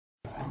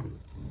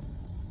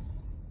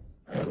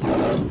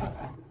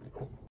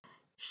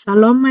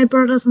Shalom, my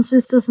brothers and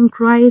sisters in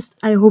Christ.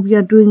 I hope you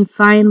are doing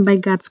fine by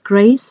God's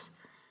grace.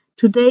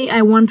 Today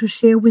I want to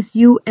share with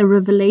you a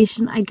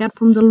revelation I got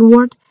from the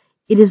Lord.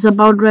 It is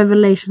about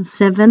Revelation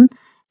 7,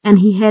 and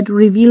He had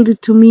revealed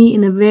it to me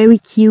in a very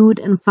cute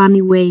and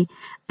funny way,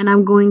 and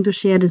I'm going to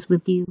share this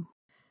with you.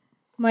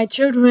 My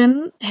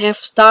children have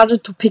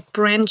started to pick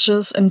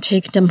branches and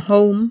take them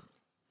home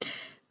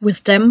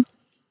with them.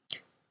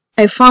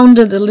 I found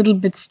it a little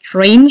bit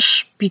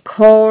strange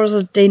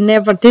because they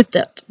never did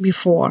that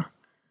before.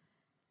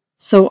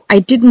 So I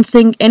didn't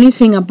think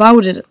anything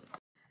about it.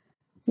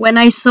 When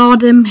I saw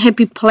them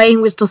happy playing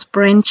with those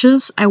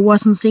branches, I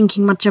wasn't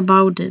thinking much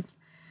about it.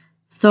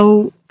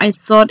 So I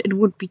thought it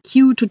would be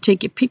cute to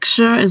take a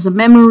picture as a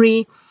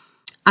memory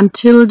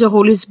until the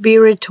Holy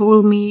Spirit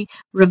told me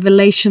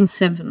Revelation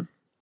 7.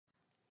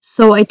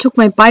 So I took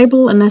my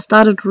Bible and I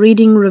started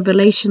reading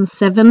Revelation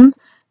 7,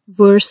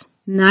 verse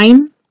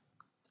 9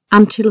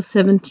 until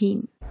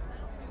 17.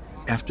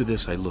 After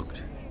this I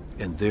looked,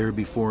 and there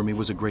before me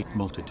was a great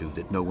multitude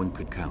that no one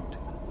could count,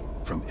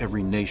 from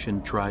every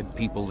nation, tribe,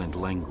 people, and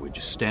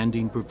language,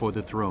 standing before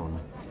the throne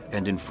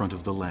and in front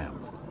of the Lamb.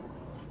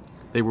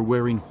 They were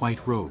wearing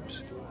white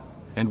robes,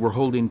 and were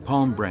holding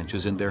palm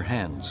branches in their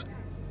hands,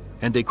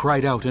 and they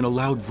cried out in a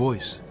loud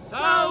voice,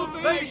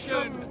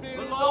 "Salvation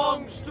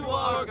belongs to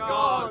our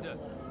God,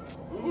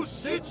 who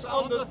sits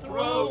on the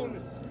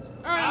throne,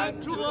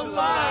 and to the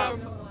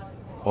Lamb."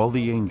 All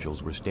the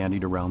angels were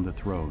standing around the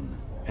throne,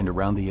 and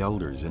around the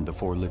elders and the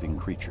 4 living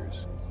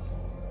creatures.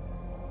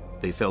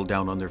 They fell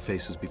down on their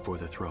faces before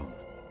the throne,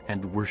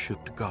 and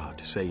worshipped God,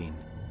 saying,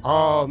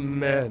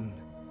 Amen.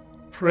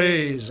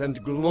 Praise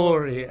and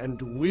glory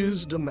and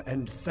wisdom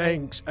and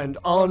thanks and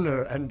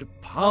honor and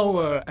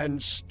power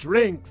and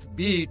strength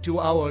be to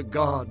our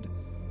God,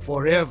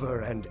 forever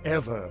and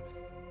ever.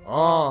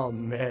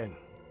 Amen.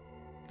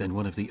 Then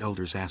one of the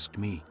elders asked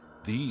me,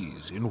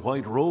 "These in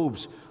white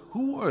robes,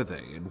 who are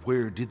they and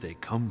where did they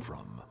come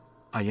from?"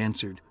 I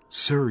answered,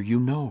 "Sir, you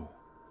know."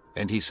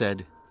 And he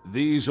said,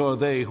 "These are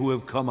they who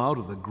have come out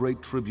of the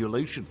great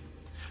tribulation.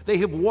 They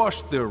have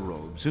washed their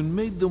robes and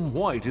made them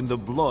white in the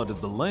blood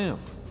of the Lamb.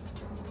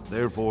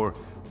 Therefore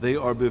they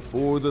are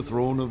before the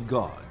throne of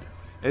God,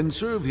 and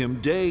serve him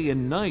day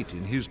and night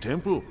in his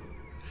temple.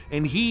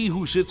 And he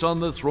who sits on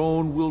the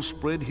throne will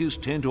spread his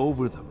tent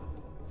over them.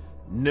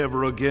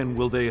 Never again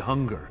will they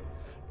hunger,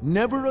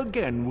 never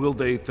again will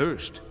they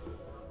thirst.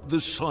 The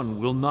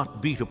sun will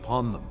not beat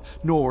upon them,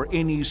 nor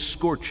any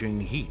scorching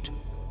heat.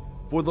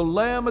 For the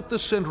Lamb at the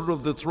center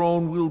of the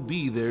throne will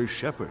be their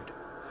shepherd.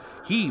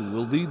 He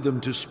will lead them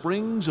to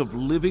springs of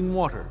living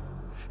water,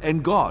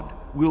 and God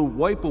will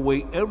wipe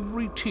away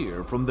every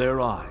tear from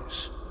their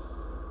eyes."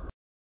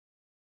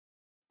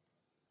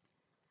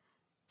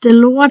 The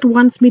Lord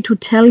wants me to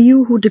tell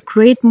you who the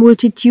great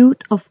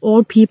multitude of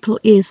all people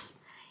is.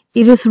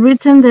 It is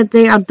written that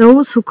they are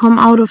those who come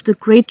out of the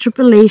great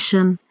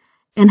tribulation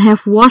and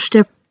have washed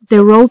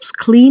their robes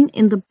clean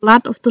in the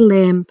blood of the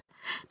Lamb.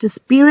 The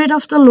Spirit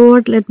of the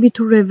Lord led me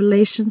to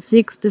Revelation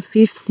 6, the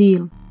 5th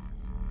seal.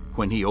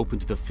 When he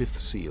opened the 5th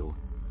seal,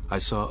 I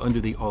saw under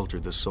the altar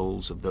the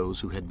souls of those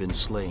who had been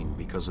slain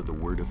because of the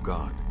word of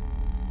God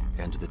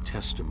and the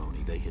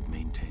testimony they had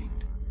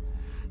maintained.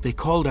 They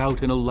called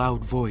out in a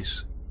loud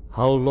voice,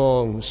 How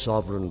long,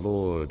 sovereign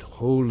Lord,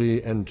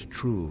 holy and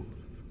true,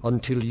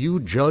 until you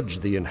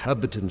judge the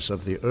inhabitants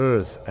of the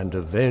earth and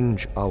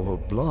avenge our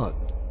blood?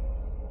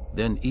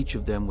 Then each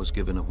of them was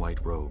given a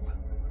white robe,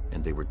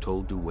 and they were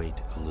told to wait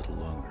a little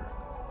longer,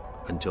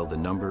 until the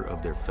number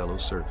of their fellow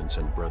servants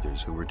and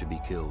brothers who were to be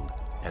killed,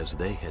 as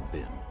they had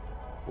been,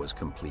 was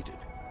completed.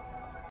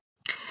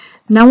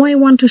 Now I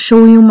want to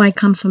show you my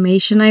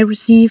confirmation I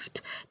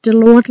received. The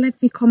Lord let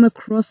me come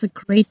across a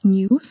great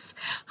news.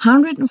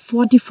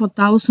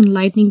 144,000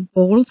 lightning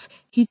bolts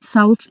hit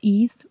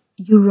southeast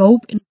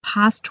Europe in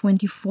past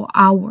 24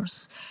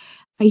 hours.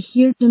 I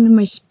hear them in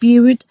my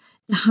spirit,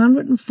 the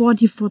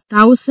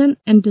 144,000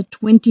 and the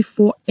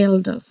 24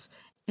 elders,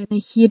 and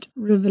I heard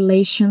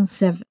Revelation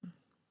 7.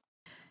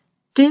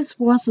 This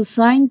was a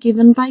sign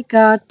given by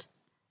God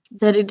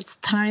that it is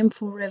time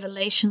for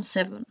Revelation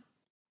 7.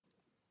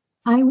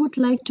 I would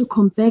like to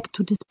come back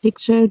to this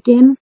picture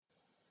again.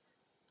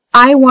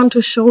 I want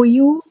to show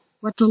you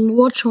what the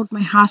Lord showed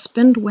my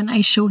husband when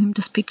I show him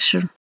this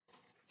picture.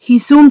 He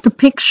zoomed the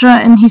picture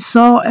and he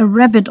saw a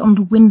rabbit on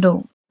the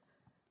window.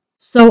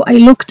 So I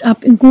looked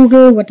up in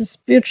Google what the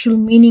spiritual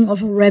meaning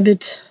of a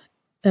rabbit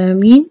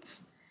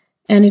means.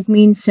 And it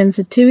means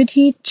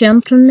sensitivity,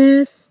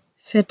 gentleness,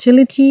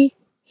 fertility,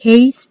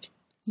 haste,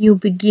 new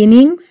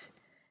beginnings,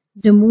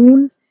 the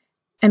moon,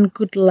 and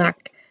good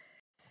luck.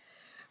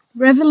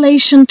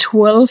 Revelation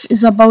 12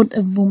 is about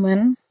a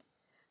woman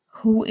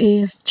who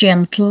is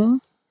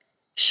gentle,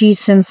 she's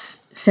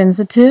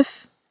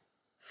sensitive,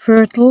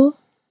 fertile,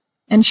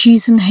 and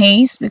she's in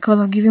haste because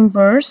of giving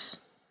birth,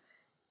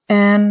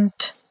 and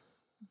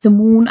the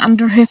moon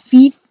under her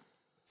feet,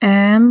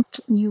 and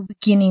new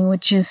beginning,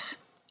 which is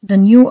the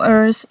new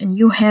earth, a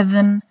new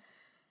heaven,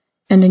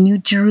 and a new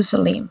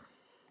Jerusalem.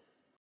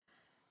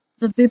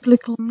 The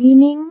biblical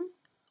meaning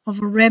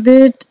of a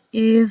rabbit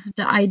is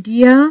the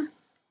idea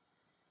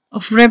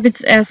of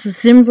rabbits as a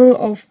symbol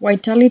of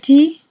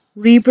vitality,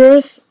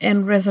 rebirth,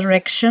 and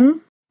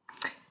resurrection.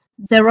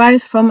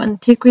 Derived from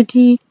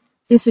antiquity,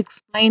 this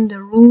explains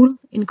the rule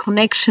in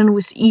connection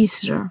with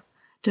Easter,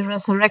 the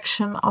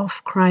resurrection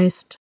of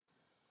Christ.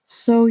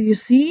 So you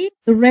see,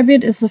 the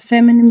rabbit is a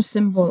feminine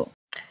symbol.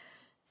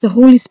 The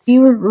Holy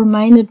Spirit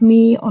reminded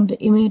me on the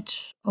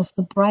image of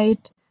the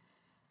bride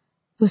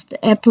with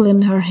the apple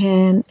in her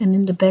hand and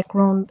in the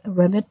background a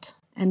rabbit,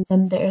 and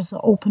then there's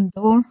an open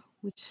door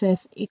which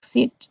says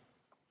exit.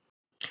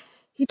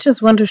 He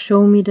just wants to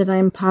show me that I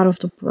am part of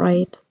the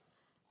bride.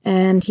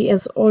 And he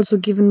has also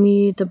given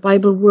me the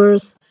Bible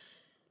verse,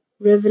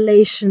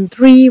 Revelation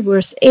 3,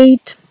 verse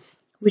 8,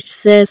 which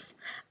says,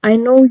 I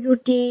know your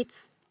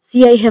deeds.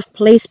 See, I have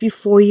placed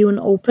before you an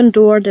open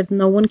door that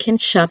no one can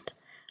shut.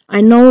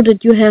 I know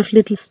that you have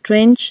little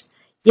strength,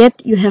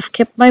 yet you have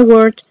kept my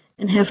word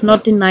and have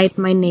not denied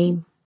my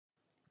name.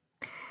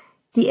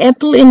 The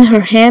apple in her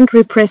hand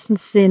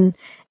represents sin,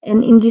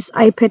 and in this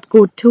iPad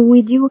Go 2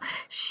 video,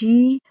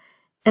 she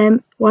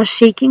was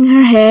shaking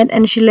her head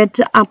and she let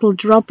the apple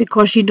drop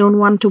because she don't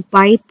want to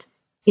bite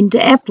in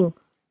the apple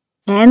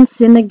and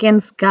sin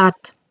against God.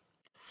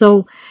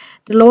 So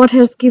the Lord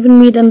has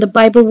given me then the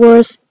Bible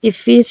verse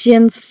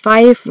Ephesians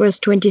 5 verse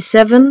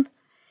 27,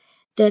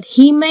 that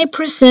he may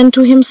present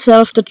to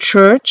himself the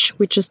church,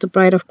 which is the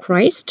bride of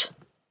Christ,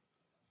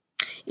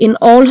 in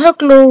all her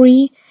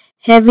glory,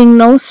 having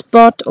no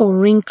spot or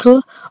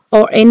wrinkle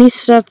or any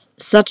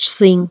such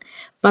thing,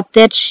 but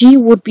that she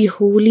would be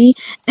holy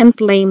and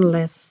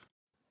blameless.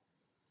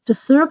 The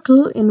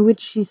circle in which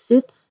she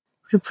sits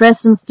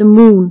represents the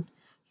moon.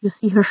 You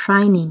see her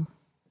shining.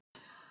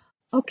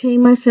 Okay,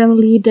 my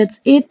family, that's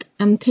it.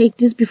 And take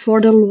this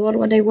before the Lord,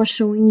 what I was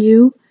showing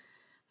you,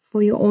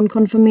 for your own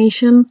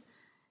confirmation.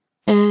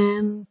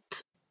 And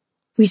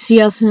we see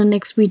us in the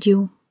next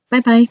video. Bye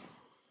bye.